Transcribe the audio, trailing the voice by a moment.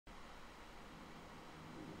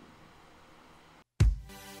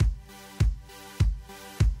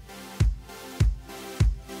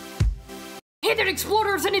Hey there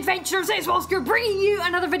explorers and adventurers, it's Oscar bringing you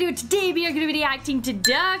another video. Today we are going to be reacting to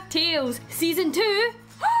Ducktales Season 2.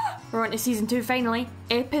 We're on to Season 2 finally.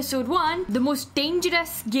 Episode 1, the most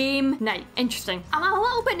dangerous game night. Interesting. I'm a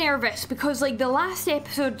little bit nervous because like the last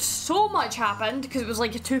episode so much happened because it was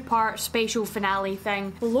like a two-part special finale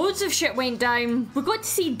thing. Loads of shit went down. We got to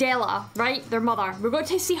see Della, right? Their mother. We got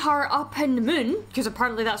to see her up in the moon because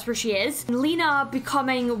apparently that's where she is. And Lena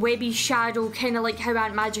becoming Webby's shadow, kind of like how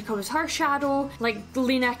Aunt Magica was her shadow. Like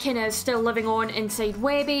Lena kind of still living on inside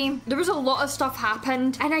Webby. There was a lot of stuff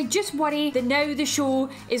happened and I just worry that now the show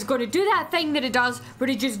is going to do that thing that it does where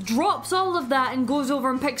it just drops all of that and goes over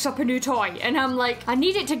and picks up a new toy. And I'm like, I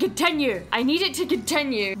need it to continue. I need it to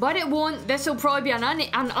continue. But it won't. This will probably be an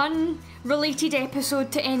unrelated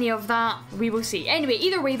episode to any of that. We will see. Anyway,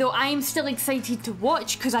 either way though, I am still excited to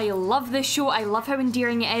watch because I love this show. I love how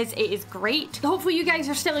endearing it is. It is great. Hopefully you guys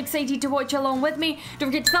are still excited to watch along with me. Don't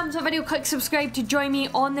forget to thumbs up video, click subscribe to join me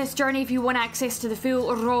on this journey if you want access to the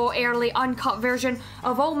full, raw, early, uncut version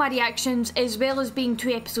of all my reactions as well as being 2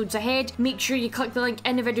 episodes ahead. Make sure you click the link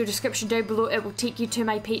in the video description down below. It will take you to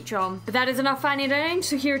my Patreon. But that is enough fanning around,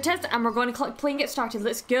 so here it is and we're going to click play and get started.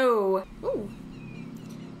 Let's go.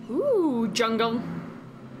 Ooh, jungle.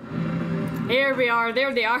 Here we are,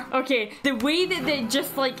 there they are. Okay, the way that it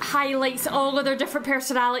just like highlights all of their different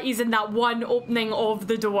personalities in that one opening of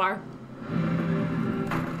the door.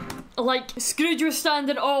 Like, Scrooge was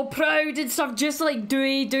standing all proud and stuff, just like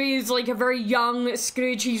Dewey. Dewey is like a very young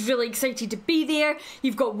Scrooge. He's really excited to be there.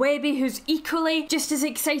 You've got Webby, who's equally just as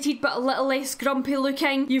excited, but a little less grumpy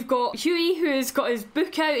looking. You've got Huey, who's got his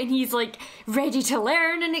book out and he's like ready to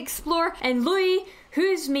learn and explore. And Louie,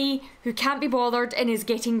 who's me, who can't be bothered and is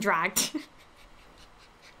getting dragged.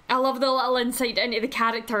 I love the little insight into the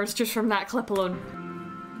characters just from that clip alone.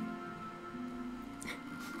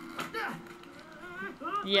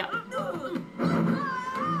 Yeah.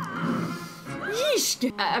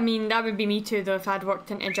 Yeesh. I mean, that would be me too, though, if I'd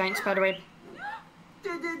worked in a giant spiderweb.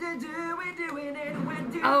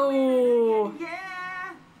 Oh.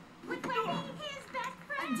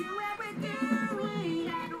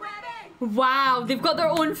 Wow, they've got their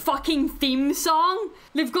own fucking theme song.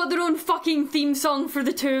 They've got their own fucking theme song for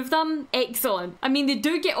the two of them. Excellent. I mean, they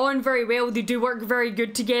do get on very well. They do work very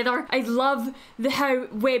good together. I love how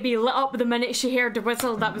Webby lit up the minute she heard the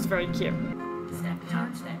whistle. That was very cute.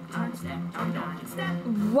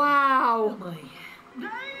 Wow.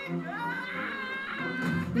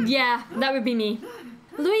 Yeah, that would be me.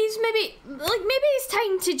 Louise, maybe it's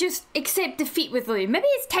time to just accept defeat with Louis. Maybe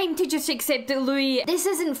it's time to just accept that Louis, this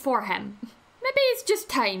isn't for him. Maybe it's just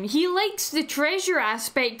time. He likes the treasure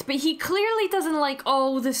aspect, but he clearly doesn't like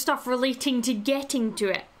all the stuff relating to getting to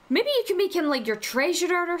it. Maybe you can make him like your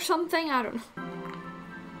treasurer or something, I don't know.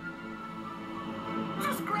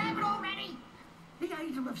 Just grab it already! The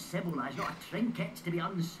item of Sybil is not a trinket to be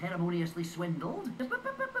unceremoniously swindled.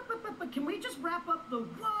 But can we just wrap up the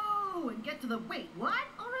whoa and get to the wait, what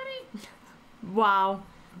already? Wow.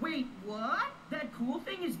 Wait, what? That cool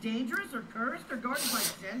thing is dangerous or cursed or guarded by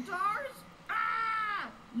centaurs? Ah!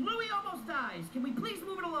 Louis almost dies. Can we please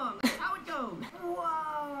move it along? That's how it goes.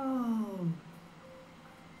 Whoa.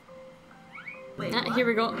 Wait, Here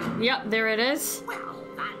we go. Yep, there it is. Well,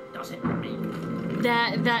 that doesn't make...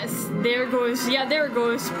 There goes. Yeah, there it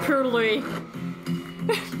goes. Poor Louis. I'm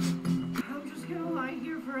just gonna lie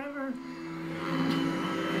here forever.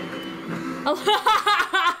 Guys,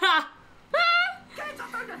 I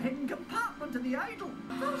found a hidden compartment in the idol.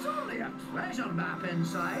 There's only a treasure map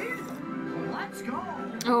inside. Let's go.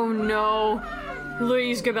 Oh no.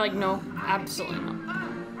 Louis gonna be like, no, absolutely not.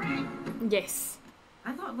 Yes.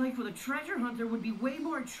 I thought life with a treasure hunter would be way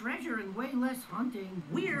more treasure and way less hunting.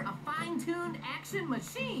 We're a fine-tuned action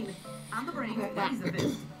machine. I'm the brain, Buddy's the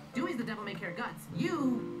fist. Dewey's the devil-may-care guts.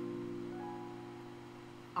 You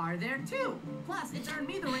are there too. Plus, it's earned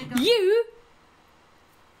me the rank of... You?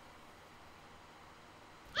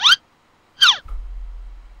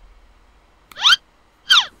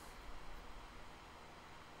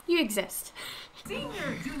 You exist.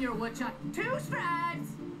 Senior, Junior Woodchuck, 2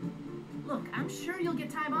 strides! Look, I'm sure you'll get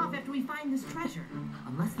time off after we find this treasure.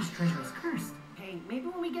 Unless this treasure is cursed. Hey, maybe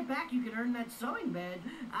when we get back you can earn that sewing badge.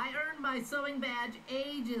 I earned my sewing badge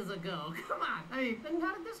ages ago. Come on. Hey, then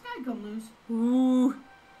how did this guy come loose? Ooh.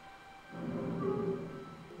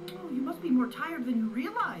 Oh, you must be more tired than you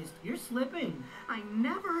realized. You're slipping. I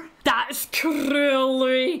never... That's cruel,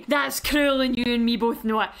 Louis. That's cruel and you and me both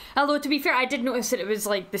know it. Although, to be fair, I did notice that it was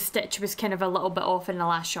like the stitch was kind of a little bit off in the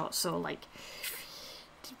last shot, so like...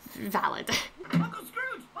 valid. Uncle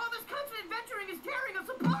Scrooge, all this constant adventuring is tearing us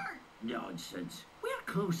apart. Nonsense. We're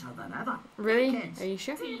closer than ever. Really? Hey, kids. Are you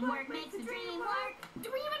sure? Teamwork makes the dream work.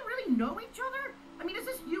 Do we even really know each other? I mean, is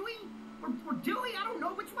this Huey or Dewey? I don't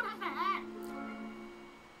know. Which one has the hat?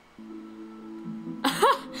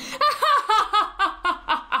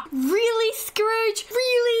 Really, Scrooge?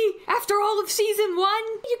 Really? After all of season 1?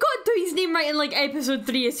 You got Dewey's name right in like episode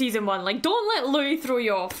 3 of season 1. Like, don't let Louie throw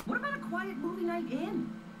you off. What about a quiet movie night in?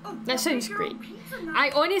 Oh, That sounds make your own great. pizza night.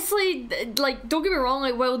 I honestly, like, don't get me wrong,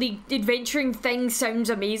 like, while the adventuring thing sounds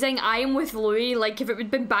amazing, I am with Louie. Like, if it would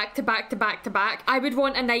have been back to back to back to back, I would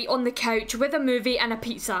want a night on the couch with a movie and a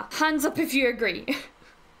pizza. Hands up if you agree.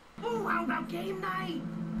 Oh, how about game night?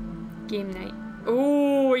 Game night.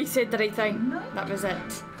 Oh, he said the right thing. That was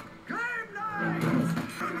it. Game night!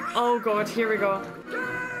 Oh god, here we go. Game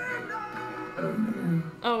night!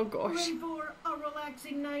 Oh gosh. Ready for a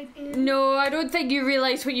relaxing night in? No, I don't think you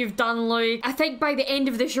realise what you've done, Louie. I think by the end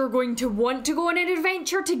of this, you're going to want to go on an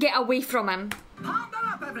adventure to get away from him. Partner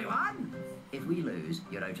up, everyone! If we lose,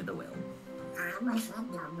 you're out of the will.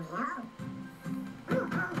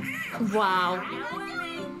 Wow.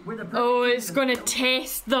 We're the Oh, it's gonna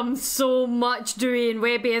test them so much, Dewey and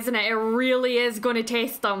Webby, isn't it? It really is gonna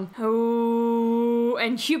test them. Oh,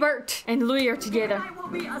 and Hubert and Louie are together. I will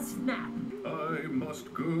be a snap. I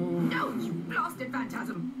must go. No, you blasted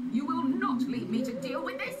phantasm! You will not leave me to deal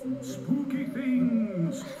with this! Spooky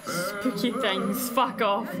things. Spooky things, fuck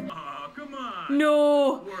off. Ah, come on.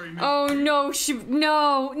 No! Worry me. Oh no,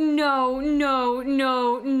 no, no, no,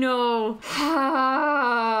 no, no.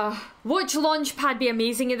 Watch Launchpad be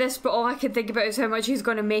amazing at this, but all I can think about is how much he's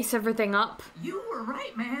gonna mess everything up. You were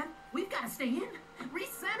right, man. We've got to stay in.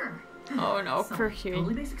 Recenter. Oh no, So, poor Huey.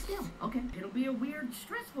 Totally basic skill. Okay. It'll be a weird,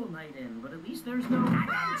 stressful night in, but at least there's no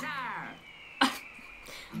adventure.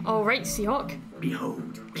 Alright, Seahawk.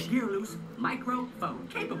 Behold, the ear-loose microphone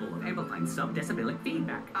capable of amplifying sub-decibelic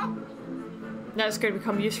feedback. Oh, That's going to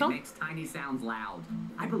become useful. makes tiny sounds loud.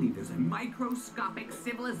 I believe there's a microscopic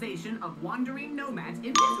civilization of wandering nomads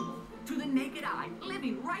invisible to the naked eye,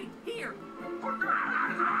 living right here.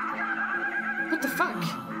 What the fuck?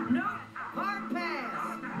 No, hard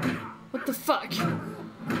pass. What the fuck?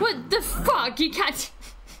 What the fuck? You can't...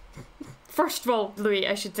 First of all, Louie,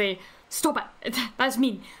 I should say, stop it. That's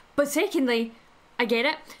mean. But secondly, I get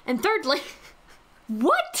it. And thirdly,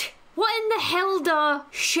 what? What in the hell da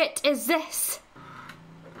shit is this?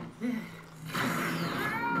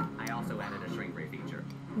 I also added a shrink ray feature.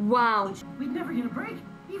 Wow. We'd never get a break.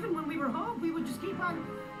 Even when we were home, we would just keep on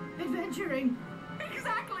adventuring.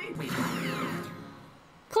 Exactly. Wait,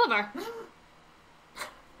 Clever.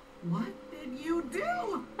 What did you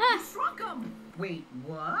do? Ah. You shrunk them. Wait,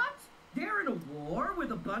 what? They're in a war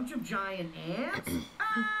with a bunch of giant ants?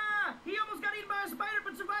 Ah! He almost got eaten by a spider,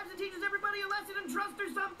 but survives and teaches everybody a lesson and trust or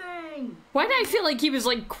something. Why did I feel like he was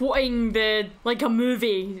like quoting the, like a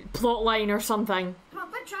movie plot line or something? Come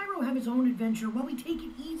on, let Gyro have his own adventure while we take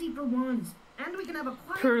it easy for once. And we can have a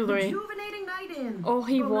quiet, Poor Louie. rejuvenating night in. All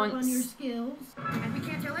he Go work wants- on your skills. And we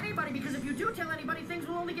can't tell anybody, because if you do tell anybody, things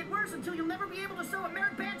will only get worse until you'll never be able to sew a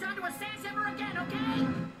merit badge onto a sash ever again, okay?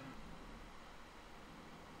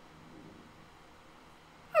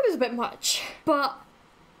 That was a bit much, but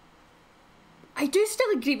I do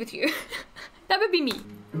still agree with you. That would be me.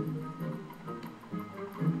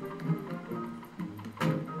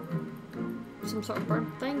 Some sort of bird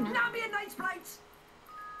thing. Not me a night sprites.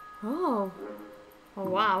 Oh. Oh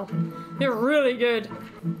wow. They're really good.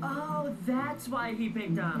 Oh, that's why he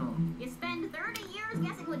picked Donald. You spend 30 years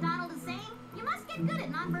guessing what Donald is saying? You must get good at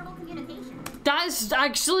nonverbal communication. That's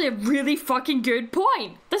actually a really fucking good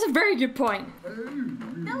point. That's a very good point.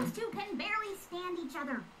 Those two can barely stand each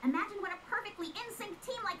other. Imagine what a perfectly in-sync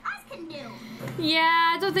team like us can do.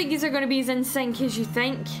 Yeah, I don't think these are going to be as in sync as you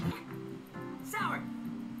think.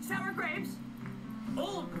 Sour grapes.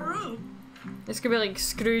 Old fruit. It's going to be like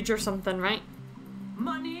Scrooge or something, right?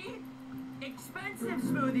 Money. Expensive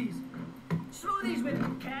smoothies. Smoothies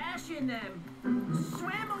with cash in them.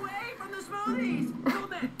 Swam away from the smoothies. No,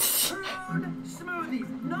 man. Prune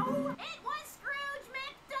smoothies. No? It was Scrooge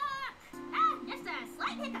McDuck! Ah, just a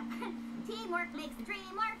slight hiccup. Teamwork makes the dream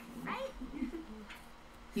work, right?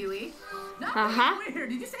 Huey? Uh-huh. Weird.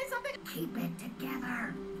 Did you say something? Keep it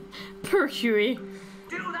together. Poor Huey.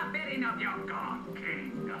 Do the bidding of your God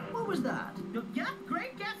King. What was that? Yep,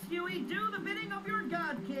 great guess, Huey. Do the bidding of your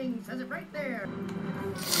God King. Says it right there.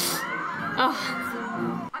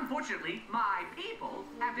 Oh, Unfortunately, my people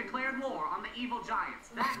have declared war on the evil giants.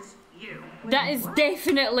 That's you. that is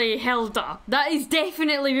definitely Hilda. That is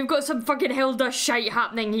definitely, we've got some fucking Hilda shite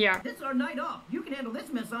happening here. This is our night off. You can handle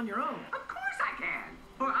this mess on your own. Of course I can.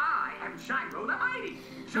 For I am Gyro the Mighty.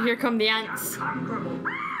 Here come the ants. Unconquerable.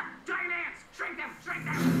 Ah! Giant ants! Shrink them! Shrink them!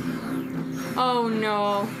 Oh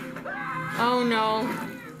no. Oh no.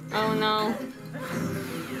 Oh no.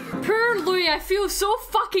 Poor Louis, I feel so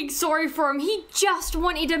fucking sorry for him. He just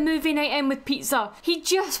wanted a movie night in with pizza. He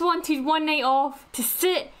just wanted one night off to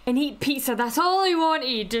sit and eat pizza. That's all he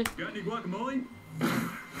wanted. Got any guacamole?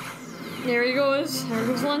 There he goes. There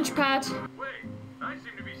goes Lunchpad. Wait, I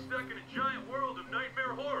seem to be stuck in a giant world of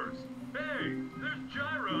nightmare horrors. Hey, there's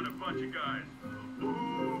Gyro and a bunch of guys.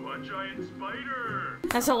 Ooh, a giant spider.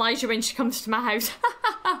 That's Elijah when she comes to my house.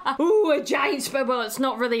 Ooh, a giant spider. Well, it's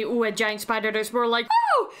not really, ooh, a giant spider. It's more like,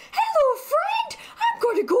 oh, hello, friend. I'm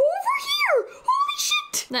going to go over here. Holy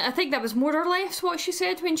shit. Now, I think that was more or less what she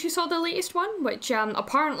said when she saw the latest one, which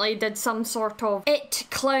apparently did some sort of it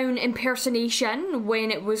clown impersonation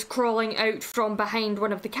when it was crawling out from behind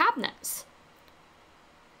one of the cabinets.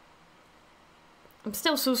 I'm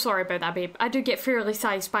still so sorry about that, babe. I do get fairly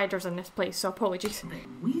sized spiders in this place, so apologies.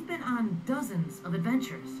 We've been on dozens of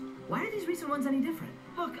adventures. Why are these recent ones any different?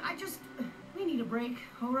 Look, we need a break,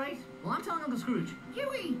 all right? Well, I'm telling Uncle Scrooge.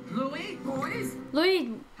 Huey! Louis, boys,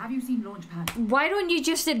 Louis, have you seen Launchpad? why don't you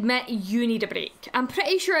just admit you need a break? I'm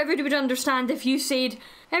pretty sure everybody would understand if you said,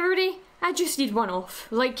 everybody, I just need one off.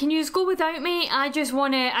 Like, can you just go without me? I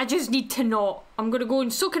just need to not. I'm gonna go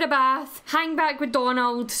and soak in a bath, hang back with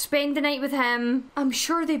Donald, spend the night with him. I'm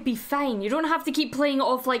sure they'd be fine. You don't have to keep playing it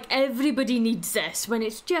off like everybody needs this when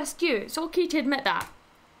it's just you. It's okay to admit that.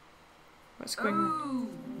 What's going on? Oh,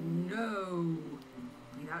 no.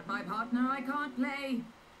 Without my partner, I can't play.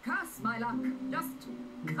 Curse my luck. Just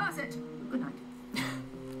curse it. Good night.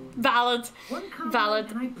 Valid. One comment, Valid.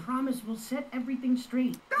 and I promise we'll set everything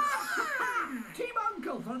straight. Team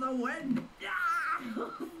Uncle for the win.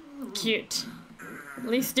 Cute. At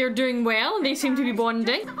least they're doing well. They seem to be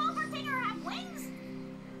bonding. Does the Volvertinger have wings?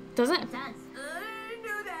 Does it? It does.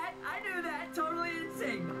 I knew that. Totally in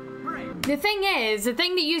sync. Great. The thing is, the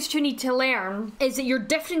thing that you two need to learn is that your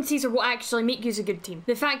differences are what actually make you a good team.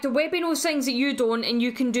 The fact that Webby knows things that you don't and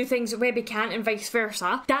you can do things that Webby can't and vice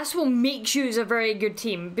versa, that's what makes you a very good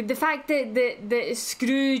team. But the fact that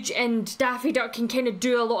Scrooge and Daffy Duck can kind of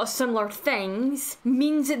do a lot of similar things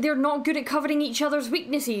means that they're not good at covering each other's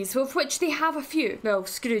weaknesses, of which they have a few. Well,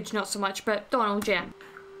 Scrooge not so much, but Donald, yeah.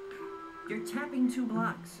 You're tapping two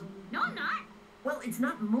blocks. No, I'm not. Well, it's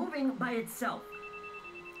not moving by itself.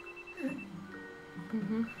 In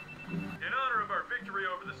honor of our victory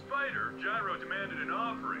over the spider, Gyro demanded an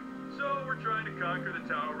offering. So we're trying to conquer the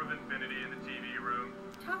Tower of Infinity in the TV room.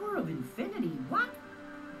 Tower of Infinity? What?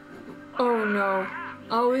 Oh no.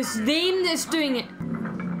 Oh, it's them that's doing it.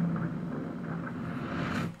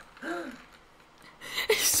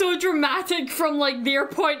 It's so dramatic from like their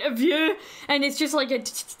point of view, and it's just like a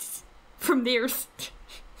from theirs.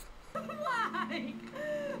 Why?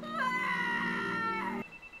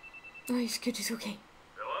 Oh, he's good, he's okay.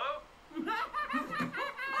 Hello?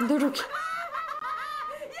 They're okay.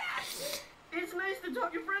 Yes! It's nice to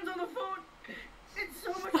talk to your friends on the phone. It's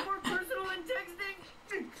so much more personal than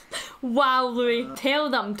texting. Wow, Louis. Tell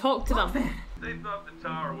them, talk to them. They thought the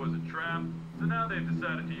tower was a trap, so now they've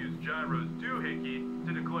decided to use Gyro's doohickey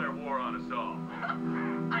to declare war on us all.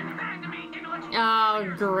 I'm glad to meet you.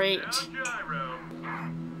 Oh, great. Now Gyro.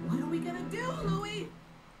 What are we gonna do, Louis?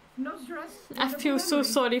 No stress. I feel so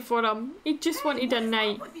sorry for him. He just wanted a What's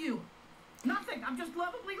night. up with you? Nothing. I'm just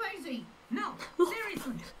lovably lazy. No,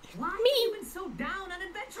 seriously. Why have Me. you been so down on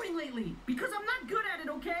adventuring lately? Because I'm not good at it,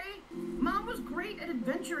 okay? Mom was great at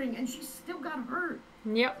adventuring, and she still got hurt.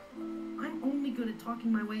 Yep. I'm only good at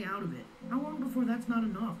talking my way out of it. How long before that's not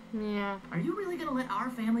enough? Yeah. Are you really gonna let our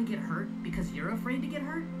family get hurt because you're afraid to get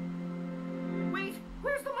hurt? Wait,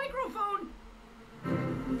 where's the microphone?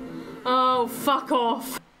 Oh, fuck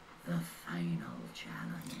off. The final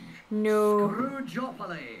challenge. No.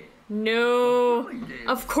 Scroogeopoly. No.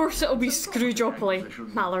 Of course it'll be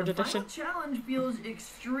Scroogeopoly. Mallard The final edition. challenge feels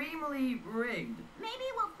extremely rigged. Maybe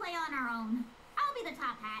we'll play on our own. I'll be the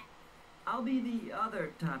top hat. I'll be the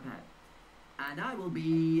other top hat. And I will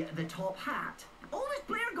be the top hat. Oldest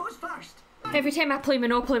player goes first. Every time I play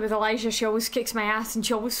Monopoly with Elijah, she always kicks my ass and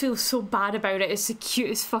she always feels so bad about it. It's the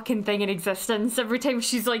cutest fucking thing in existence. Every time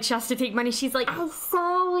she's like, she has to take money, she's like, I'm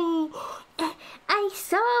sorry. I'm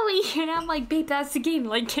sorry. And I'm like, babe, that's the game.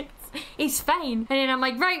 Like, it's fine. And then I'm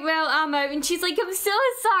like, right, well, I'm out. And she's like, I'm so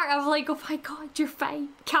sorry. I'm like, oh my God, you're fine.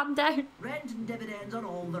 Calm down. Rent and dividends on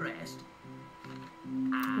all the rest.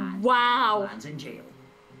 Wow. Man's in jail.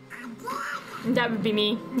 That would be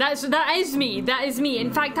me. That is me. That is me.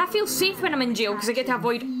 In fact, I feel safe when I'm in jail because I get to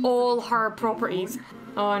avoid all her properties.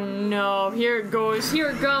 Oh no, here it goes. Here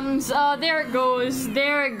it comes. Oh, there it goes.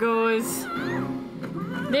 There it goes.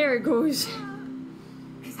 There it goes.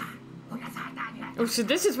 Oh, so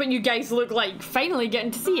this is what you guys look like. Finally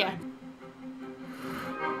getting to see you.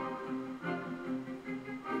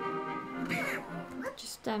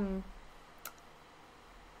 Just, no.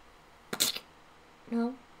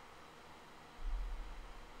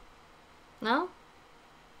 No?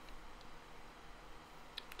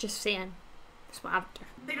 Just saying. That's what I would do.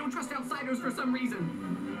 They don't trust outsiders for some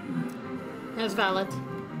reason. That's valid.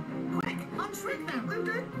 Quick, unshrink them.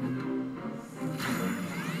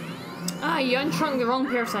 Ah, you unshrunk the wrong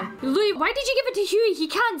person. Louis, why did you give it to Huey? He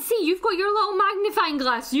can't see. You've got your little magnifying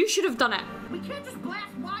glass. You should have done it. We can't just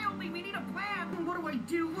blast wildly. We need a plan. What do I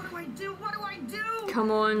do? What do I do? What do I do? Come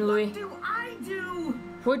on, Louis. What do I do?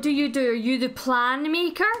 What do? Are you the plan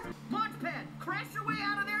maker? Launchpad, crash your way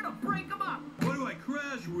out of there to break them up. What do I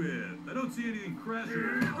crash with? I don't see anything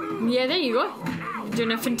crashing. Yeah, there you go. You're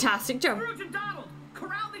doing a fantastic job. Scrooge and Donald,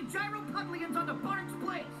 corral the gyropudlians onto Bart's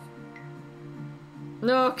place.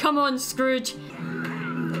 No, come on, Scrooge.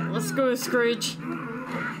 Let's go, Scrooge. Show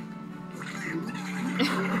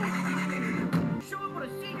him what a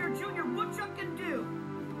senior junior woodchuck can do.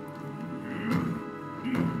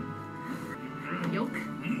 Yoke.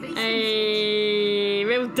 Hey,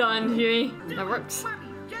 well done, Huey. That works.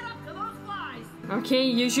 Get up to those flies. Okay,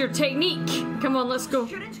 use your technique. Come on, let's go.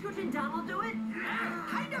 Shouldn't Scrooge and Donald do it?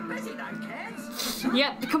 Kinda busy now, kids.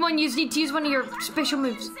 Yep, come on, you need to use one of your special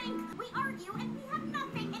moves. We argue and we have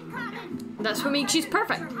nothing in common. That's what makes you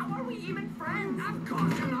perfect. How are we even friends? Of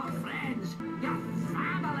course you're not friends. You're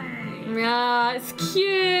family. Yeah, it's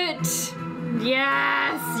cute.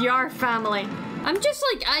 Yes, your family. I'm just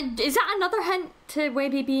like, is that another hint to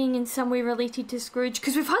Webby being in some way related to Scrooge?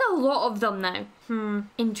 Because we've had a lot of them now.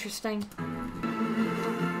 Interesting.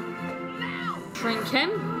 Shrink him.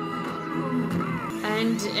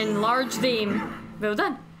 And enlarge them. Well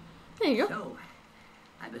done. There you go. So,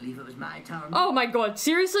 I believe it was my turn. Oh my god,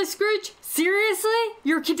 seriously, Scrooge? Seriously?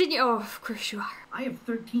 You're continuing. Oh, of course you are. I have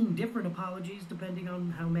 13 different apologies depending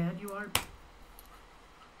on how mad you are.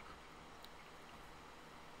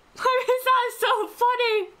 Why is that so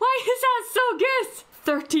funny? Why is that so good?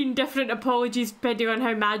 13 different apologies depending on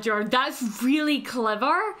how mad you are. That's really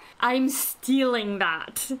clever. I'm stealing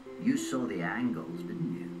that. You saw the angles,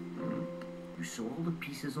 didn't you? You saw all the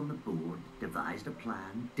pieces on the board, devised a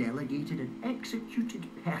plan, delegated and executed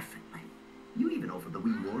perfectly. You even offered the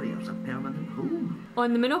wee warriors a permanent home.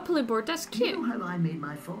 On the Monopoly board, that's You cute. know how I made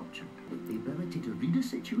my fortune? The ability to read a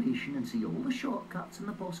situation and see all the shortcuts and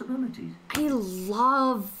the possibilities. I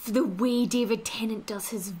love the way David Tennant does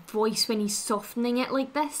his voice when he's softening it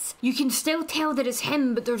like this. You can still tell that it's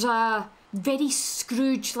him, but there's a very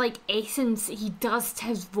Scrooge-like essence he does to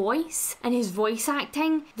his voice and his voice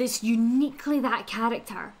acting that's uniquely that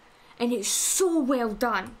character. And it's so well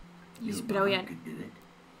done. He's Your brilliant. mother could do it.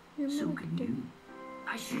 So can you.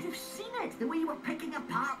 I should have seen it, the way you were picking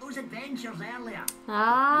apart those adventures earlier.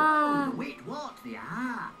 Ah. Whoa, wait, what? The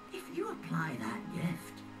aha. If you apply that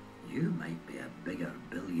gift, you might be a bigger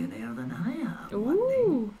billionaire than I am. one day.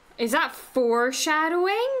 Ooh. Is that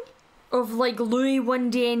foreshadowing of like Louis one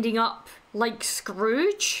day ending up like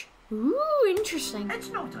Scrooge? Ooh, interesting.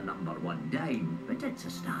 It's not a number one dime, but it's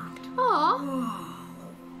a start. Aw.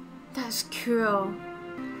 That's cool.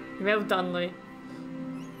 Well done, Louis.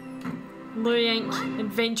 Louis Inc.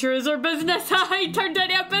 Adventure is our business. He turned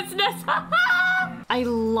into a business. I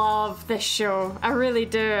love this show. I really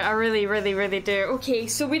do. I really, really, really do. Okay,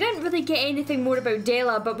 so we didn't really get anything more about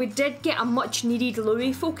Della, but we did get a much needed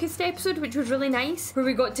Louis focused episode, which was really nice, where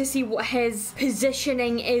we got to see what his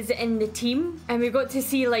positioning is in the team. And we got to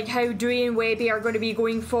see like how Dewey and Webby are going to be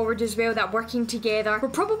going forward as well, that working together. We're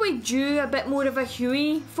probably due a bit more of a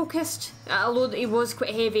Huey focused, although he was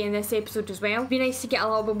quite heavy in this episode as well. It'd be nice to get a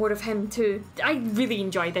little bit more of him too. I really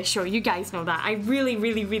enjoy this show. You guys know that. I really,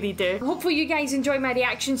 really, really do. Hopefully you guys enjoy my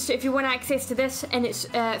reactions to. If you want access to this in its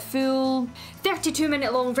full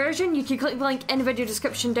 32-minute long version, you can click the link in the video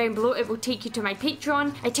description down below. It will take you to my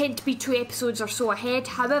Patreon. I tend to be 2 episodes or so ahead.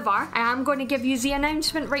 However, I am going to give you the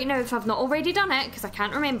announcement right now if I've not already done it, because I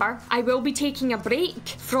can't remember. I will be taking a break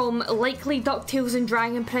from likely Ducktales and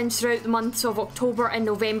Dragon Prince throughout the months of October and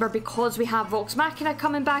November, because we have Vox Machina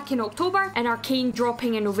coming back in October and Arcane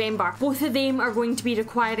dropping in November. Both of them are going to be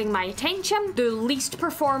requiring my attention. The least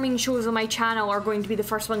performing shows on my channel are going to be the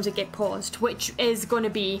first ones that get paused, which is going to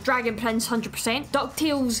be Dragon Prince 100%.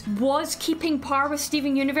 Ducktales was keeping par with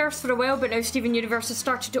Steven Universe for a while, but now Steven Universe has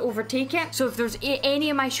started to overtake it. So if there's any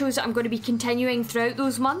of my shows that I'm going to be continuing throughout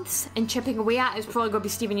those months and chipping away at, it's probably going to be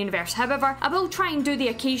Steven Universe. However, I will try and do the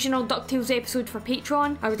occasional Ducktales episode for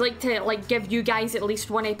Patreon. I would like to give you guys at least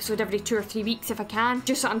 1 episode every 2 or 3 weeks if I can,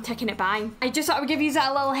 just so I'm ticking it by. I just thought I would give you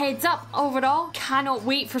that a little heads up. Overall, cannot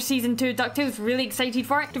wait for season 2 of DuckTales, really excited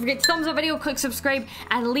for it. Don't forget to thumbs up the video, click subscribe,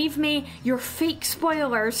 and leave me your fake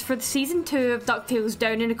spoilers for the season 2 of DuckTales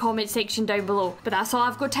down in the comment section down below. But that's all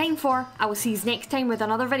I've got time for. I will see you next time with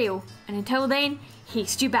another video, and until then,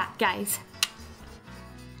 haste you back, guys.